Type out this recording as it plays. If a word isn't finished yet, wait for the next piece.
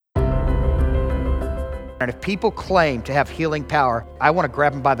And if people claim to have healing power, I want to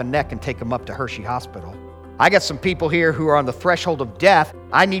grab them by the neck and take them up to Hershey Hospital. I got some people here who are on the threshold of death.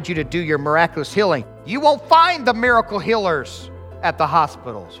 I need you to do your miraculous healing. You won't find the miracle healers at the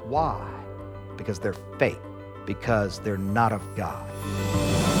hospitals. Why? Because they're fake, because they're not of God.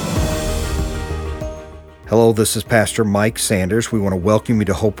 Hello, this is Pastor Mike Sanders. We want to welcome you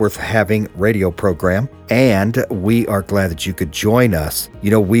to Hope Worth Having radio program, and we are glad that you could join us.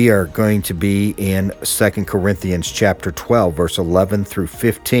 You know, we are going to be in 2 Corinthians chapter 12, verse 11 through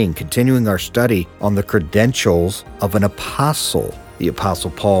 15, continuing our study on the credentials of an apostle. The Apostle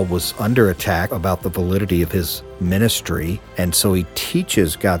Paul was under attack about the validity of his ministry, and so he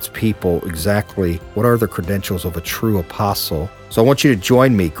teaches God's people exactly what are the credentials of a true apostle. So I want you to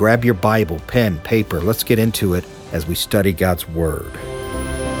join me. Grab your Bible, pen, paper. Let's get into it as we study God's Word.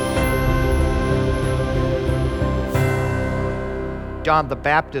 John the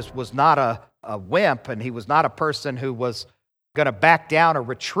Baptist was not a wimp, and he was not a person who was going to back down or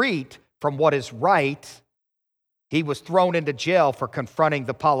retreat from what is right. He was thrown into jail for confronting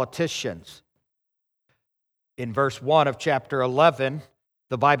the politicians. In verse 1 of chapter 11,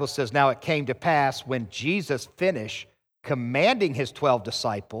 the Bible says, "Now it came to pass when Jesus finished commanding his 12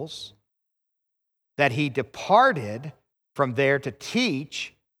 disciples that he departed from there to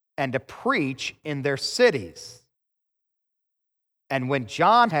teach and to preach in their cities. And when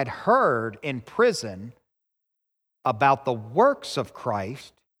John had heard in prison about the works of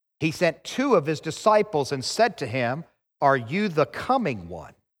Christ, he sent 2 of his disciples and said to him, 'Are you the coming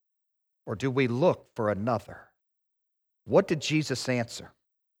one, or do we look for another?'" What did Jesus answer?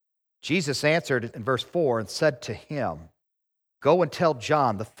 Jesus answered in verse 4 and said to him, "Go and tell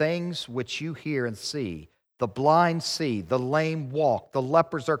John the things which you hear and see. The blind see, the lame walk, the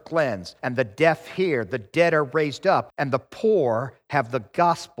lepers are cleansed, and the deaf hear, the dead are raised up, and the poor have the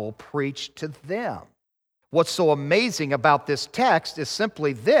gospel preached to them." What's so amazing about this text is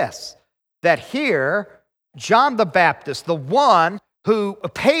simply this, that here, John the Baptist, the one who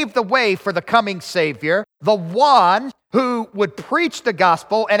paved the way for the coming Savior, the one who would preach the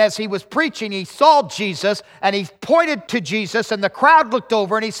gospel, and as he was preaching, he saw Jesus, and he pointed to Jesus, and the crowd looked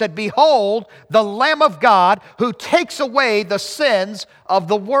over, and he said, "Behold, the Lamb of God who takes away the sins of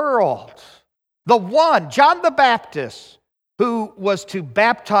the world." The one, John the Baptist, who was to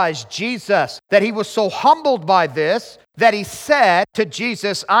baptize Jesus, that he was so humbled by this that he said to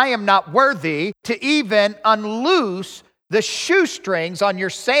Jesus, "I am not worthy to even unloose the shoestrings on your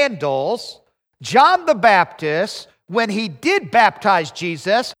sandals." John the Baptist, when he did baptize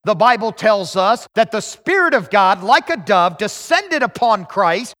Jesus, the Bible tells us that the Spirit of God, like a dove, descended upon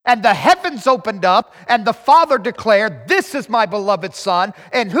Christ, and the heavens opened up, and the Father declared, "This is my beloved Son,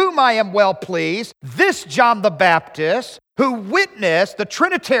 in whom I am well pleased." This John the Baptist, who witnessed the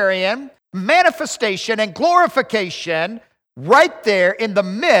Trinitarian manifestation and glorification right there in the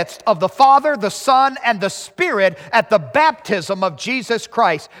midst of the Father, the Son, and the Spirit at the baptism of Jesus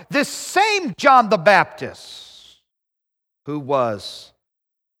Christ. This same John the Baptist, who was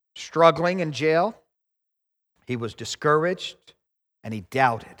struggling in jail, he was discouraged, and he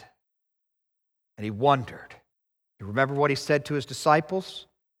doubted, and he wondered. You remember what he said to his disciples?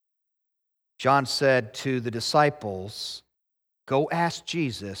 John said to the disciples, "Go ask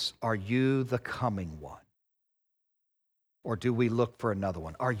Jesus, 'Are you the coming one? Or do we look for another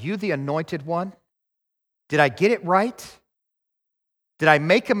one? Are you the anointed one? Did I get it right? Did I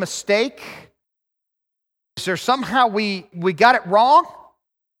make a mistake? Is there somehow we got it wrong?"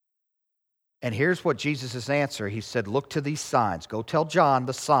 And here's what Jesus' answer. He said, "Look to these signs. Go tell John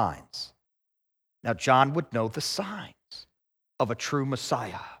the signs." Now, John would know the signs of a true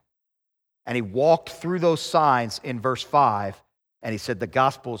Messiah. And he walked through those signs in verse 5, and he said the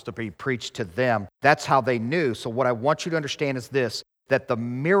gospel is to be preached to them. That's how they knew. So what I want you to understand is this, that the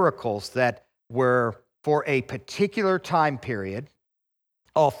miracles that were for a particular time period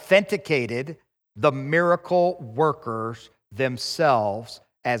authenticated the miracle workers themselves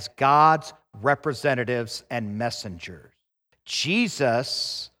as God's representatives and messengers.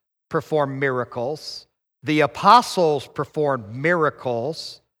 Jesus performed miracles. The apostles performed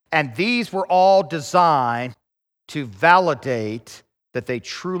miracles. And these were all designed to validate that they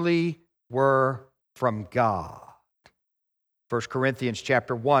truly were from God. 1 Corinthians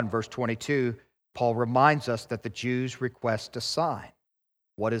chapter 1, verse 22, Paul reminds us that the Jews request a sign.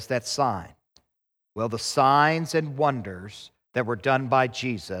 What is that sign? Well, the signs and wonders that were done by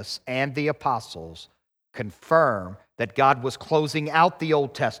Jesus and the apostles confirm that God was closing out the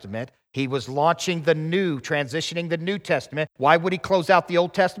Old Testament. He was launching the new, transitioning the New Testament. Why would he close out the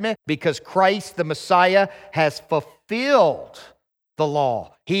Old Testament? Because Christ, the Messiah, has fulfilled the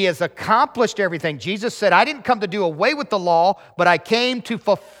law. He has accomplished everything. Jesus said, I didn't come to do away with the law, but I came to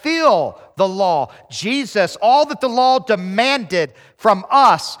fulfill the law. Jesus, all that the law demanded from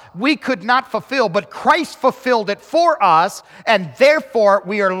us, we could not fulfill, but Christ fulfilled it for us, and therefore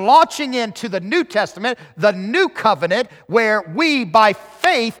we are launching into the New Testament, the new covenant, where we, by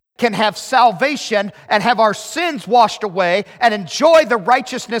faith, can have salvation and have our sins washed away and enjoy the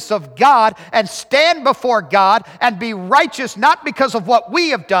righteousness of God and stand before God and be righteous not because of what we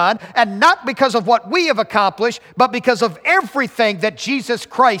have done and not because of what we have accomplished, but because of everything that Jesus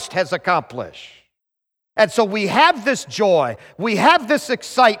Christ has accomplished. And so we have this joy, we have this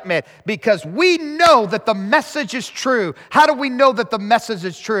excitement because we know that the message is true. How do we know that the message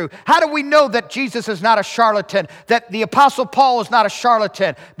is true? How do we know that Jesus is not a charlatan, that the Apostle Paul is not a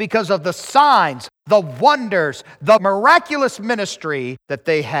charlatan? Because of the signs, the wonders, the miraculous ministry that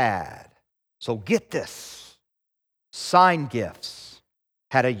they had. So get this, sign gifts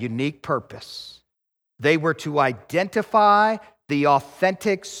had a unique purpose. They were to identify the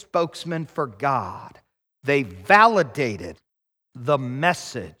authentic spokesman for God. They validated the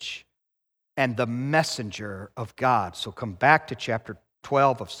message and the messenger of God. So come back to chapter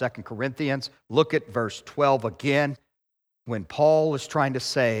 12 of 2 Corinthians. Look at verse 12 again. When Paul is trying to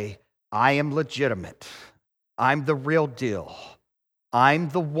say, I am legitimate. I'm the real deal. I'm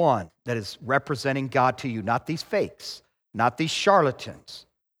the one that is representing God to you, not these fakes, not these charlatans.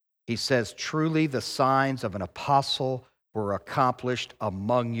 He says, truly the signs of an apostle were accomplished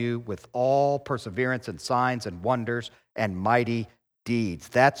among you with all perseverance and signs and wonders and mighty deeds.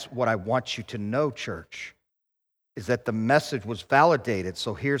 That's what I want you to know, church, is that the message was validated.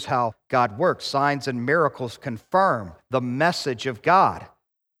 So here's how God works. Signs and miracles confirm the message of God.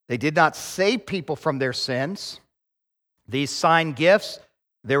 They did not save people from their sins. These sign gifts,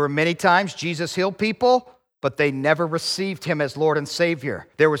 there were many times Jesus healed people, but they never received him as Lord and Savior.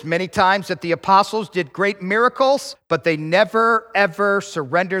 There was many times that the apostles did great miracles, but they never, ever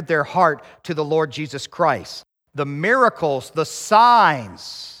surrendered their heart to the Lord Jesus Christ. The miracles, the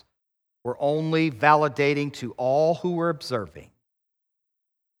signs, were only validating to all who were observing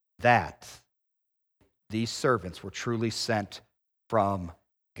that these servants were truly sent from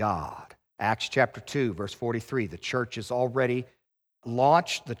God. Acts chapter 2, verse 43, the church is already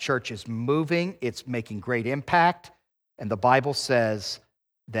launched, the church is moving, it's making great impact, and the Bible says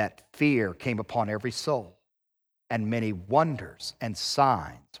that fear came upon every soul, and many wonders and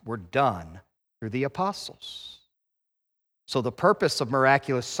signs were done through the apostles. So the purpose of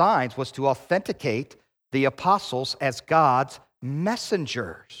miraculous signs was to authenticate the apostles as God's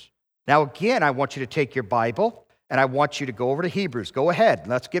messengers. Now again, I want you to take your Bible, and I want you to go over to Hebrews. Go ahead,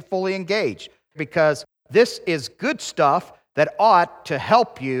 let's get fully engaged, because this is good stuff that ought to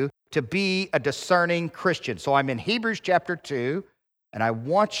help you to be a discerning Christian. So I'm in Hebrews chapter 2, and I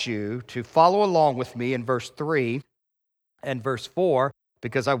want you to follow along with me in verse 3 and verse 4,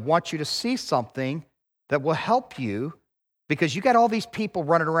 because I want you to see something that will help you, because you got all these people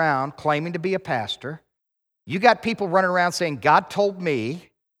running around claiming to be a pastor. You got people running around saying, God told me,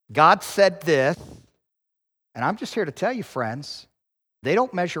 God said this, and I'm just here to tell you, friends, they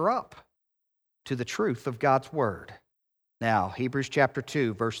don't measure up to the truth of God's word. Now, Hebrews chapter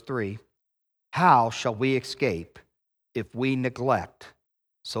 2, verse 3, how shall we escape if we neglect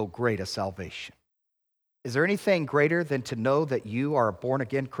so great a salvation? Is there anything greater than to know that you are a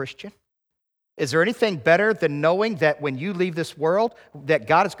born-again Christian? Is there anything better than knowing that when you leave this world, that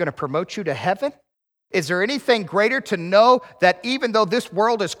God is going to promote you to heaven? Is there anything greater to know that even though this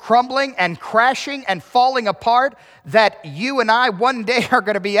world is crumbling and crashing and falling apart, that you and I one day are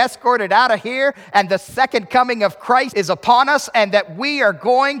going to be escorted out of here and the second coming of Christ is upon us, and that we are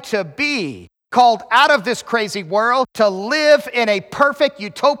going to be called out of this crazy world to live in a perfect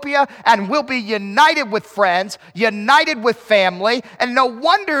utopia, and we'll be united with friends, united with family, and no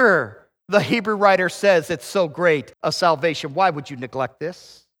wonder the Hebrew writer says it's so great a salvation. Why would you neglect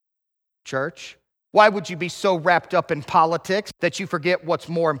this, church? Why would you be so wrapped up in politics that you forget what's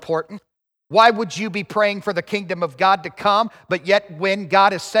more important? Why would you be praying for the kingdom of God to come, but yet when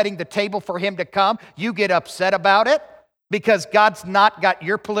God is setting the table for him to come, you get upset about it because God's not got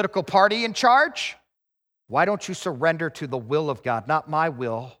your political party in charge? Why don't you surrender to the will of God? Not my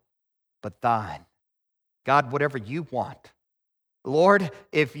will, but thine. God, whatever you want. Lord,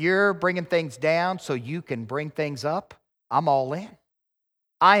 if you're bringing things down so you can bring things up, I'm all in.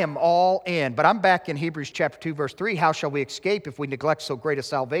 I am all in. But I'm back in Hebrews chapter 2, verse 3. How shall we escape if we neglect so great a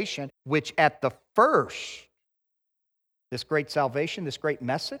salvation, which at the first, this great salvation, this great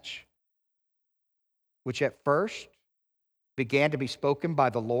message, which at first began to be spoken by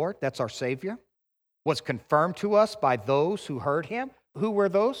the Lord, that's our Savior, was confirmed to us by those who heard him. Who were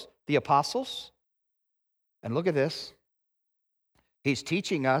those? The apostles. And look at this. He's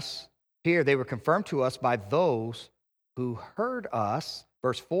teaching us here, they were confirmed to us by those who heard us.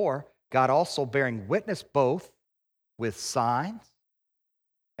 Verse 4, God also bearing witness both with signs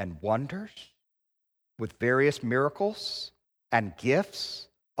and wonders, with various miracles and gifts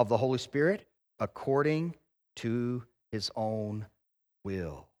of the Holy Spirit, according to his own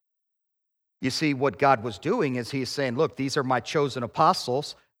will. You see, what God was doing is he's saying, look, these are my chosen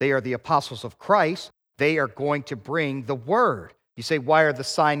apostles. They are the apostles of Christ. They are going to bring the word. You say, why are the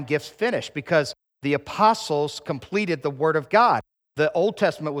sign gifts finished? Because the apostles completed the word of God. The Old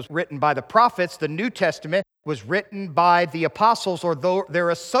Testament was written by the prophets. The New Testament was written by the apostles or their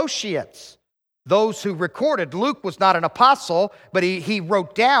associates. Those who recorded. Luke was not an apostle, but he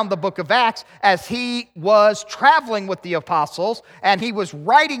wrote down the book of Acts as he was traveling with the apostles, and he was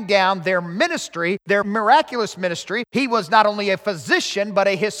writing down their ministry, their miraculous ministry. He was not only a physician, but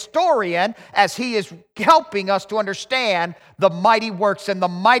a historian, as he is helping us to understand the mighty works and the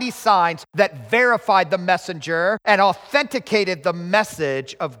mighty signs that verified the messenger and authenticated the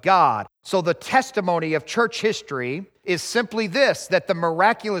message of God. So the testimony of church history is simply this, that the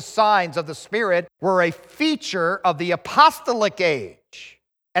miraculous signs of the Spirit were a feature of the apostolic age.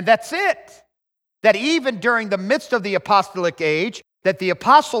 And that's it. That even during the midst of the apostolic age, that the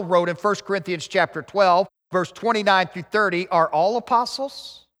apostle wrote in 1 Corinthians chapter 12, verse 29 through 30, are all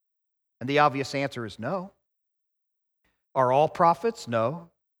apostles? And the obvious answer is no. Are all prophets? No.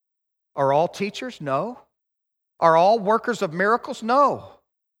 Are all teachers? No. Are all workers of miracles? No.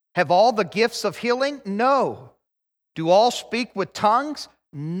 Have all the gifts of healing? No. Do all speak with tongues?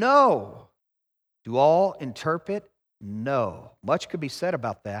 No. Do all interpret? No. Much could be said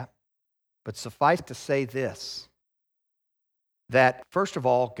about that, but suffice to say this, that first of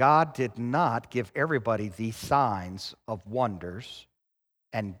all, God did not give everybody these signs of wonders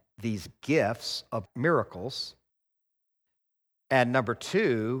and these gifts of miracles. And number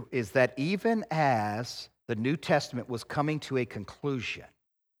two is that even as the New Testament was coming to a conclusion,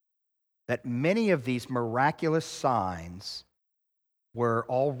 that many of these miraculous signs were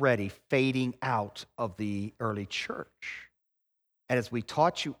already fading out of the early church. And as we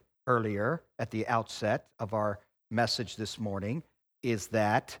taught you earlier at the outset of our message this morning, is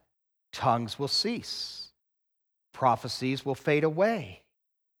that tongues will cease, prophecies will fade away,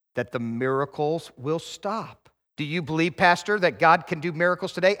 that the miracles will stop. Do you believe, Pastor, that God can do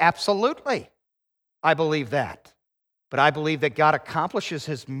miracles today? Absolutely. I believe that. But I believe that God accomplishes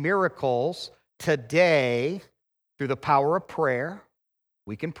his miracles today through the power of prayer.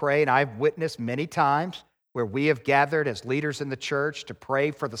 We can pray, and I've witnessed many times where we have gathered as leaders in the church to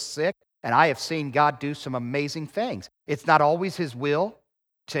pray for the sick, and I have seen God do some amazing things. It's not always his will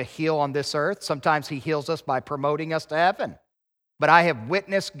to heal on this earth. Sometimes he heals us by promoting us to heaven. But I have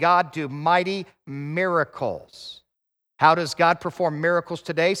witnessed God do mighty miracles. How does God perform miracles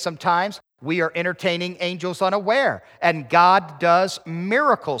today? Sometimes we are entertaining angels unaware, and God does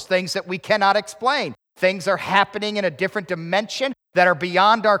miracles, things that we cannot explain. Things are happening in a different dimension that are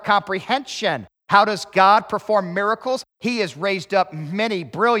beyond our comprehension. How does God perform miracles? He has raised up many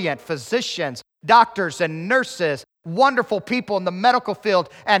brilliant physicians, doctors, and nurses, wonderful people in the medical field,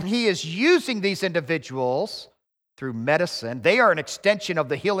 and he is using these individuals through medicine. They are an extension of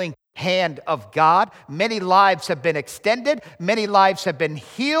the healing hand of God. Many lives have been extended. Many lives have been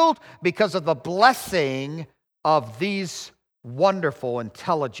healed because of the blessing of these wonderful,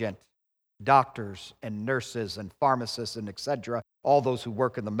 intelligent doctors and nurses and pharmacists and etc. All those who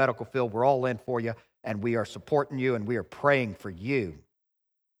work in the medical field, we're all in for you, and we are supporting you, and we are praying for you.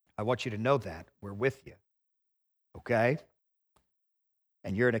 I want you to know that. We're with you. Okay?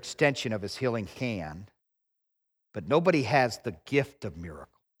 And you're an extension of his healing hand. But nobody has the gift of miracles.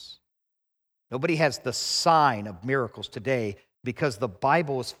 Nobody has the sign of miracles today because the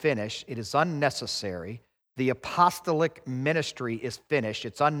Bible is finished. It is unnecessary. The apostolic ministry is finished.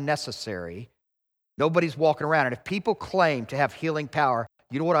 It's unnecessary. Nobody's walking around. And if people claim to have healing power,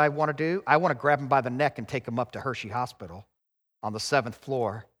 you know what I want to do? I want to grab them by the neck and take them up to Hershey Hospital on the 7th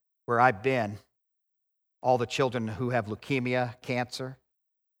floor where I've been. All the children who have leukemia, cancer.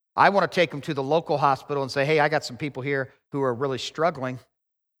 I want to take them to the local hospital and say, hey, I got some people here who are really struggling.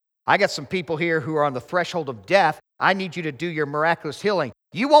 I got some people here who are on the threshold of death. I need you to do your miraculous healing.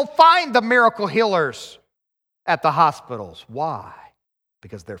 You won't find the miracle healers at the hospitals. Why?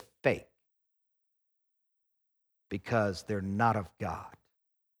 Because they're fake. Because they're not of God.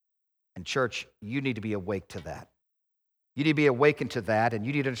 And church, you need to be awake to that. You need to be awakened to that, and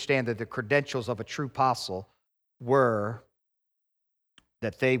you need to understand that the credentials of a true apostle were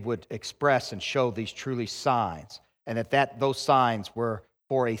that they would express and show these truly signs, and that those signs were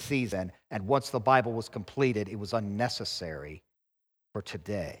for a season, and once the Bible was completed, it was unnecessary for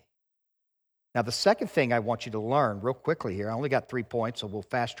today. Now, the second thing I want you to learn real quickly here, I only got 3 points, so we'll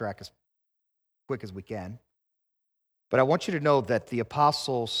fast track as quick as we can. But I want you to know that the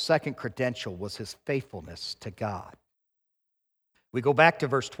apostle's second credential was his faithfulness to God. We go back to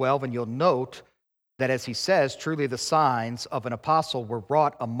verse 12, and you'll note that as he says, truly the signs of an apostle were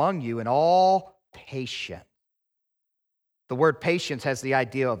wrought among you in all patience. The word patience has the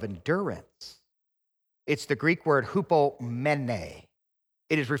idea of endurance. It's the Greek word hupomene.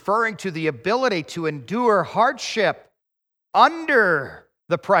 It is referring to the ability to endure hardship under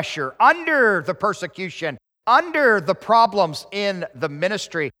the pressure, under the persecution, under the problems in the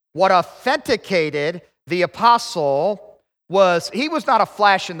ministry. What authenticated the apostle was he was not a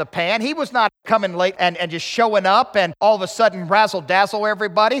flash in the pan. He was not coming late and just showing up and all of a sudden razzle-dazzle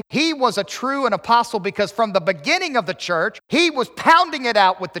everybody. He was a true an apostle because from the beginning of the church, he was pounding it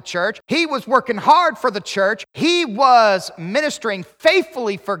out with the church. He was working hard for the church. He was ministering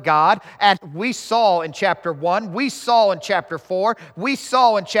faithfully for God. And we saw in chapter 1, we saw in chapter 4, we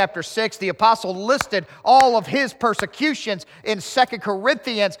saw in chapter 6, the apostle listed all of his persecutions in 2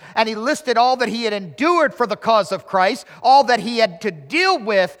 Corinthians, and he listed all that he had endured for the cause of Christ, all that he had to deal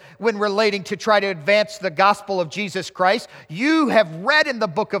with when relating to try to advance the gospel of Jesus Christ. You have read in the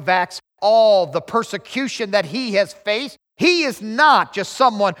book of Acts all the persecution that he has faced. He is not just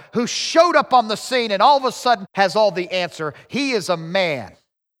someone who showed up on the scene and all of a sudden has all the answer. He is a man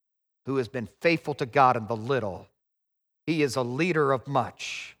who has been faithful to God in the little. He is a leader of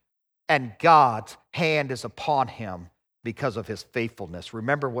much, and God's hand is upon him because of his faithfulness.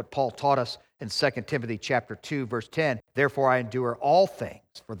 Remember what Paul taught us in 2 Timothy chapter 2, verse 10. Therefore I endure all things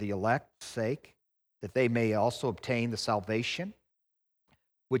for the elect's sake, that they may also obtain the salvation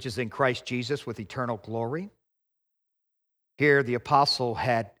which is in Christ Jesus with eternal glory. Here the apostle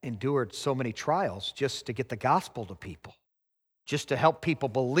had endured so many trials just to get the gospel to people, just to help people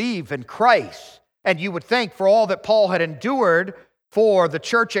believe in Christ. And you would think for all that Paul had endured for the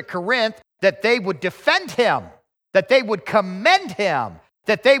church at Corinth, that they would defend him, that they would commend him,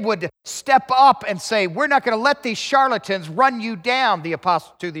 that they would step up and say, we're not going to let these charlatans run you down,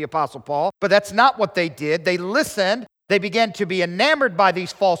 to the Apostle Paul. But that's not what they did. They listened. They began to be enamored by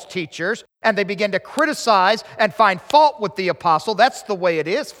these false teachers, and they began to criticize and find fault with the apostle. That's the way it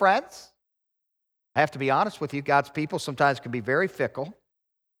is, friends. I have to be honest with you, God's people sometimes can be very fickle.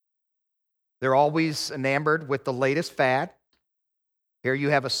 They're always enamored with the latest fad. Here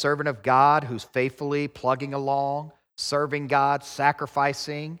you have a servant of God who's faithfully plugging along, serving God,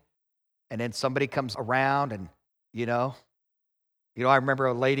 sacrificing, and then somebody comes around and, I remember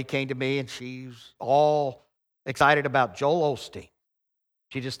a lady came to me and she's all excited about Joel Osteen.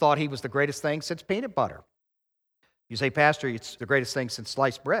 She just thought he was the greatest thing since peanut butter. You say, Pastor, it's the greatest thing since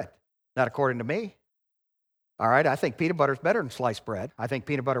sliced bread. Not according to me. All right, I think peanut butter is better than sliced bread. I think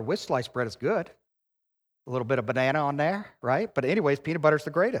peanut butter with sliced bread is good. A little bit of banana on there, right? But anyways, peanut butter's the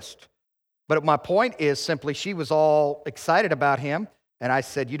greatest. But my point is simply she was all excited about him. And I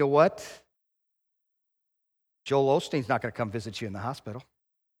said, you know what? Joel Osteen's not going to come visit you in the hospital.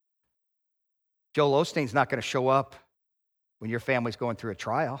 Joel Osteen's not going to show up when your family's going through a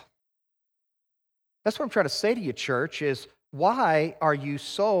trial. That's what I'm trying to say to you, church, is why are you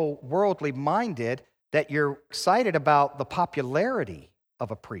so worldly minded that you're excited about the popularity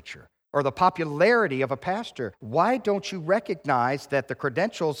of a preacher or the popularity of a pastor? Why don't you recognize that the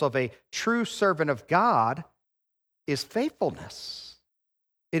credentials of a true servant of God is faithfulness?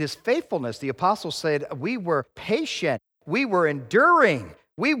 It is faithfulness. The apostle said, we were patient, we were enduring,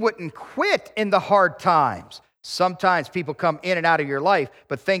 we wouldn't quit in the hard times. Sometimes people come in and out of your life,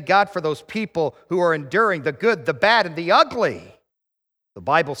 but thank God for those people who are enduring the good, the bad, and the ugly. The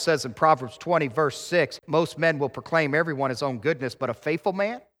Bible says in Proverbs 20, verse 6, most men will proclaim everyone his own goodness, but a faithful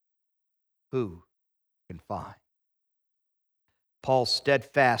man, who can find? Paul's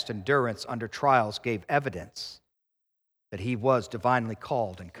steadfast endurance under trials gave evidence that he was divinely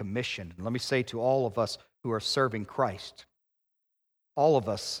called and commissioned. And let me say to all of us who are serving Christ, all of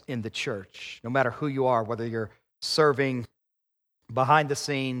us in the church, no matter who you are, whether you're serving behind the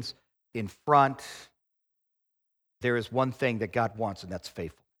scenes, in front, there is one thing that God wants, and that's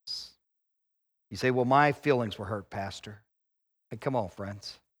faithfulness. You say, well, my feelings were hurt, Pastor. Hey, come on,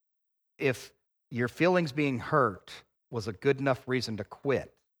 friends. If your feelings being hurt was a good enough reason to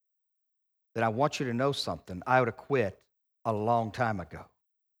quit, then I want you to know something. I would have quit a long time ago.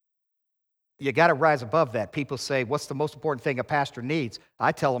 You got to rise above that. People say, what's the most important thing a pastor needs?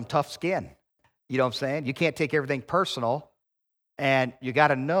 I tell them tough skin. You know what I'm saying? You can't take everything personal And you got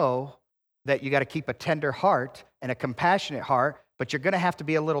to know that you got to keep a tender heart and a compassionate heart, but you're going to have to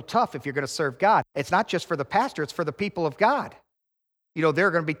be a little tough if you're going to serve God. It's not just for the pastor, it's for the people of God. You know, there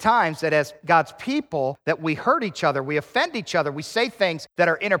are going to be times that as God's people that we hurt each other, we offend each other, we say things that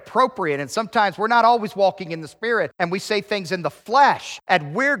are inappropriate, and sometimes we're not always walking in the Spirit, and we say things in the flesh,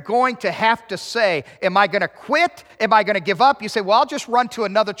 and we're going to have to say, am I going to quit? Am I going to give up? You say, well, I'll just run to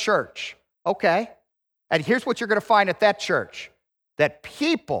another church. Okay. And here's what you're going to find at that church, that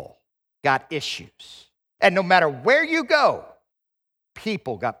people got issues. And no matter where you go,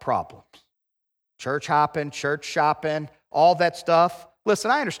 people got problems. Church hopping, church shopping, all that stuff.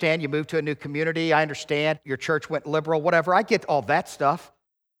 Listen, I understand you moved to a new community. I understand your church went liberal, whatever. I get all that stuff.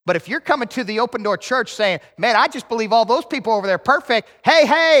 But if you're coming to the Open Door Church saying, man, I just believe all those people over there are perfect.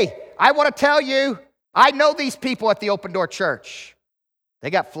 Hey, I want to tell you, I know these people at the Open Door Church. They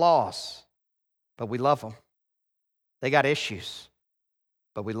got flaws, but we love them. They got issues,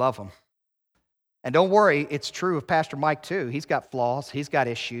 but we love them. And don't worry, it's true of Pastor Mike too. He's got flaws. He's got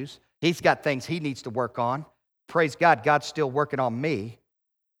issues. He's got things he needs to work on. Praise God, God's still working on me.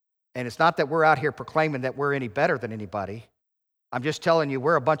 And it's not that we're out here proclaiming that we're any better than anybody. I'm just telling you,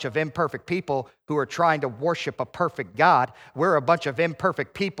 we're a bunch of imperfect people who are trying to worship a perfect God. We're a bunch of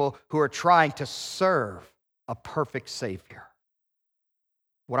imperfect people who are trying to serve a perfect Savior.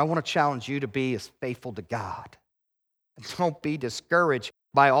 What I want to challenge you to be is faithful to God. And don't be discouraged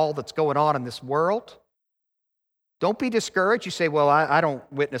by all that's going on in this world. Don't be discouraged. You say, well, I don't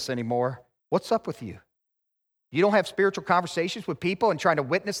witness anymore. What's up with you? You don't have spiritual conversations with people and trying to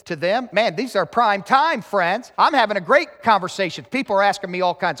witness to them? Man, these are prime time, friends. I'm having a great conversation. People are asking me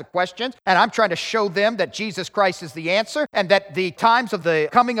all kinds of questions, and I'm trying to show them that Jesus Christ is the answer and that the times of the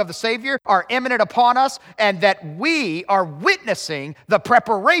coming of the Savior are imminent upon us and that we are witnessing the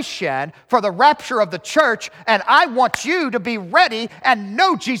preparation for the rapture of the church, and I want you to be ready and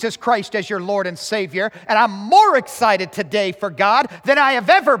know Jesus Christ as your Lord and Savior, and I'm more excited today for God than I have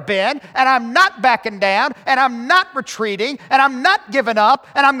ever been, and I'm not backing down, and I'm not retreating, and I'm not giving up,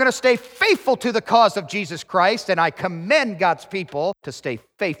 and I'm going to stay faithful to the cause of Jesus Christ, and I commend God's people to stay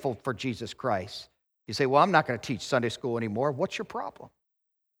faithful for Jesus Christ. You say, well, I'm not going to teach Sunday school anymore. What's your problem?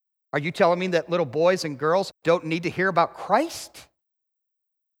 Are you telling me that little boys and girls don't need to hear about Christ?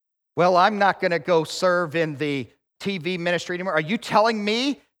 Well, I'm not going to go serve in the TV ministry anymore. Are you telling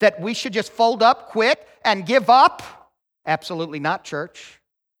me that we should just fold up, quit, and give up? Absolutely not, church.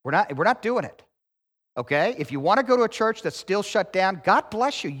 We're not doing it. Okay? If you want to go to a church that's still shut down, God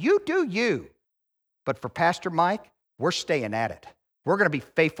bless you. You do you. But for Pastor Mike, we're staying at it. We're going to be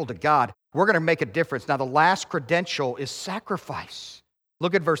faithful to God. We're going to make a difference. Now, the last credential is sacrifice.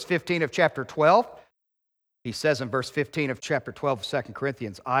 Look at verse 15 of chapter 12. He says in verse 15 of chapter 12 of 2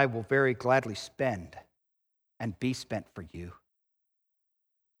 Corinthians, I will very gladly spend and be spent for you.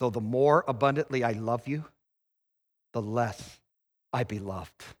 Though the more abundantly I love you, the less I be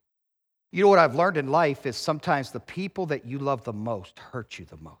loved. You know what I've learned in life is sometimes the people that you love the most hurt you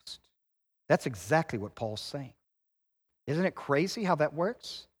the most. That's exactly what Paul's saying. Isn't it crazy how that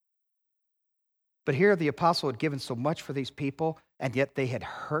works? But here the apostle had given so much for these people, and yet they had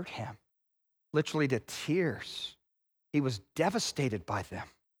hurt him, literally to tears. He was devastated by them.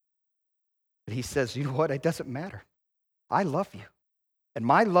 But he says, you know what? It doesn't matter. I love you. And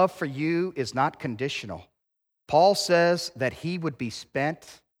my love for you is not conditional. Paul says that he would be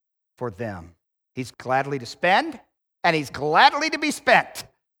spent for them. He's gladly to spend, and he's gladly to be spent.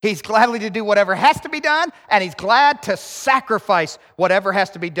 He's gladly to do whatever has to be done, and he's glad to sacrifice whatever has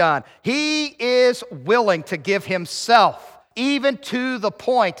to be done. He is willing to give himself, even to the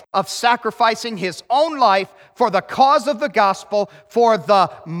point of sacrificing his own life for the cause of the gospel, for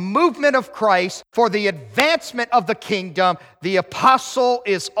the movement of Christ, for the advancement of the kingdom. The apostle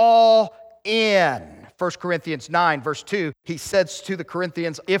is all in. 1 Corinthians 9, verse 2, he says to the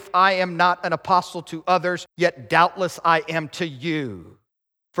Corinthians, if I am not an apostle to others, yet doubtless I am to you.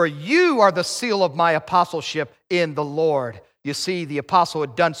 For you are the seal of my apostleship in the Lord. You see, the apostle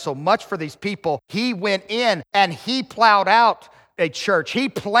had done so much for these people. He went in and he plowed out a church. He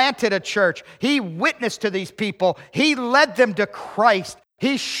planted a church. He witnessed to these people. He led them to Christ.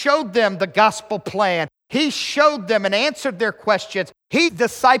 He showed them the gospel plan. He showed them and answered their questions. He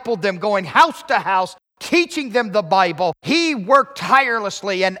discipled them, going house to house, teaching them the Bible. He worked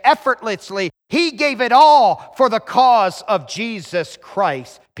tirelessly and effortlessly. He gave it all for the cause of Jesus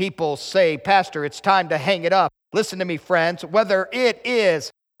Christ. People say, Pastor, it's time to hang it up. Listen to me, friends. Whether it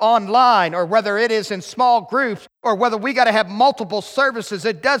is online or whether it is in small groups or whether we got to have multiple services,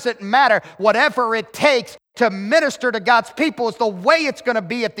 it doesn't matter. Whatever it takes to minister to God's people is the way it's going to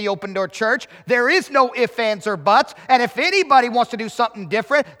be at the Open Door Church. There is no ifs, ands, or buts. And if anybody wants to do something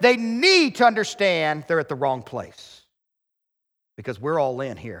different, they need to understand they're at the wrong place. Because we're all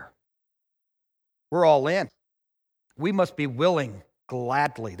in here. We're all in. We must be willing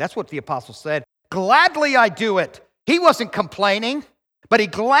gladly. That's what the apostle said. Gladly I do it. He wasn't complaining, but he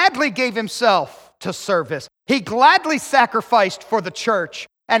gladly gave himself to service. He gladly sacrificed for the church.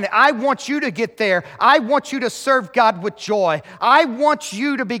 And I want you to get there. I want you to serve God with joy. I want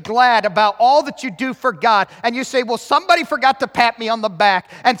you to be glad about all that you do for God. And you say, well, somebody forgot to pat me on the back,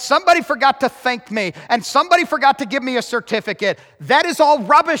 and somebody forgot to thank me, and somebody forgot to give me a certificate. That is all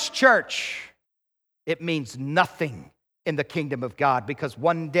rubbish, church. It means nothing in the kingdom of God, because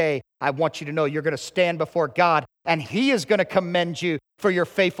one day I want you to know you're going to stand before God, and He is going to commend you for your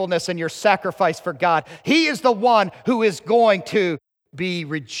faithfulness and your sacrifice for God. He is the one who is going to be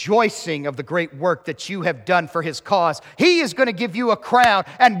rejoicing of the great work that you have done for His cause. He is going to give you a crown.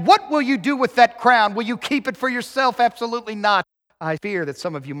 And what will you do with that crown? Will you keep it for yourself? Absolutely not. I fear that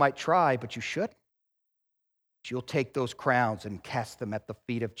some of you might try, but you shouldn't. You'll take those crowns and cast them at the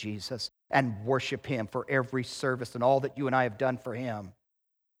feet of Jesus and worship Him for every service, and all that you and I have done for Him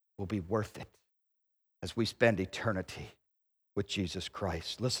will be worth it as we spend eternity with Jesus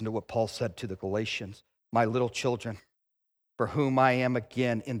Christ. Listen to what Paul said to the Galatians. My little children, for whom I am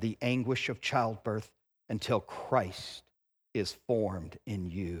again in the anguish of childbirth until Christ is formed in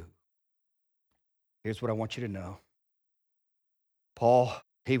you. Here's what I want you to know. Paul,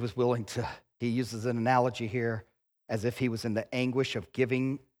 he uses an analogy here as if he was in the anguish of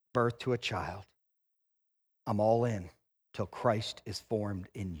giving birth to a child. I'm all in till Christ is formed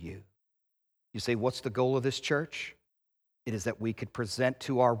in you. You say, what's the goal of this church? It is that we could present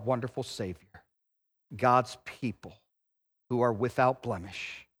to our wonderful Savior God's people who are without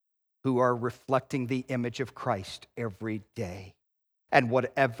blemish, who are reflecting the image of Christ every day. And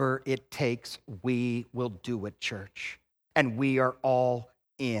whatever it takes, we will do it, church. And we are all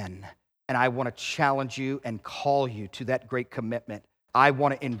in. And I want to challenge you and call you to that great commitment. I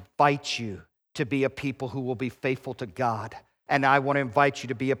want to invite you to be a people who will be faithful to God. And I want to invite you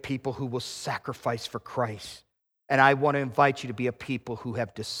to be a people who will sacrifice for Christ. And I want to invite you to be a people who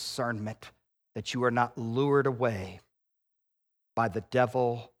have discernment, that you are not lured away by the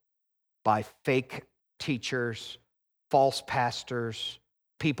devil, by fake teachers, false pastors,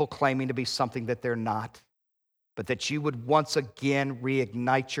 people claiming to be something that they're not, but that you would once again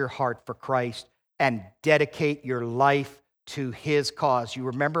reignite your heart for Christ and dedicate your life to His cause. You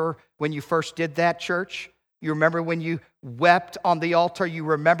remember when you first did that, church? You remember when you wept on the altar? You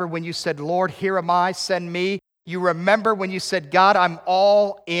remember when you said, Lord, here am I, send me? You remember when you said, God, I'm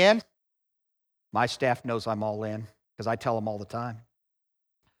all in? My staff knows I'm all in, because I tell them all the time.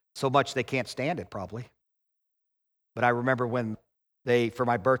 So much they can't stand it, probably. But I remember when for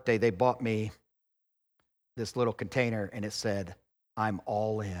my birthday, they bought me this little container, and it said, I'm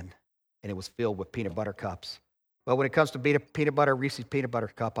all in. And it was filled with peanut butter cups. Well, when it comes to peanut butter, Reese's peanut butter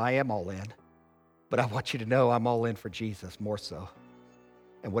cup, I am all in. But I want you to know I'm all in for Jesus, more so.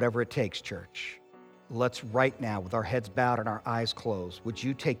 And whatever it takes, church, let's right now, with our heads bowed and our eyes closed, would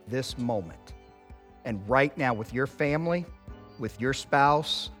you take this moment and right now with your family, with your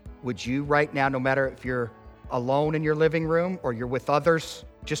spouse, would you right now, no matter if you're alone in your living room or you're with others,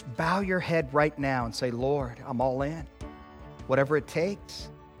 just bow your head right now and say, Lord, I'm all in. Whatever it takes.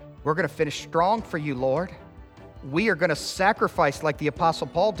 We're going to finish strong for you, Lord. We are going to sacrifice like the Apostle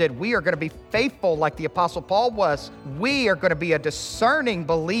Paul did. We are going to be faithful like the Apostle Paul was. We are going to be a discerning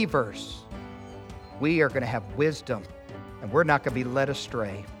believers. We are going to have wisdom, and we're not going to be led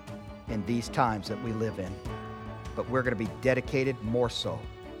astray in these times that we live in. But we're going to be dedicated more so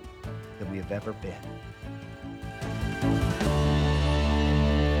than we have ever been.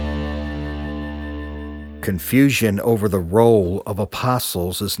 Confusion over the role of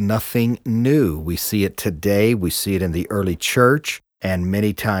apostles is nothing new. We see it today. We see it in the early church. And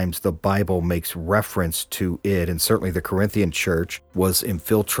many times the Bible makes reference to it. And certainly the Corinthian church was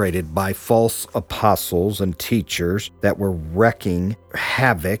infiltrated by false apostles and teachers that were wreaking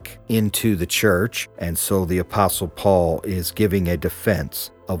havoc into the church. And so the Apostle Paul is giving a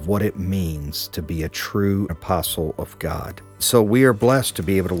defense of what it means to be a true apostle of God. So we are blessed to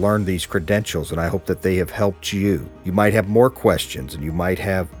be able to learn these credentials, and I hope that they have helped you. You might have more questions, and you might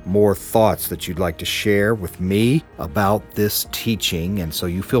have more thoughts that you'd like to share with me about this teaching, and so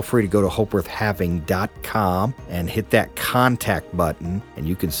you feel free to go to hopeworthhaving.com and hit that contact button, and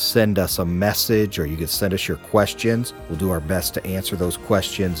you can send us a message or you can send us your questions. We'll do our best to answer those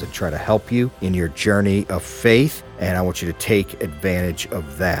questions and try to help you in your journey of faith. and I want you to take advantage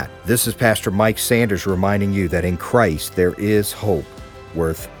of that. This is Pastor Mike Sanders reminding you that in Christ there is hope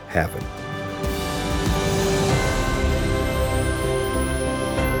worth having.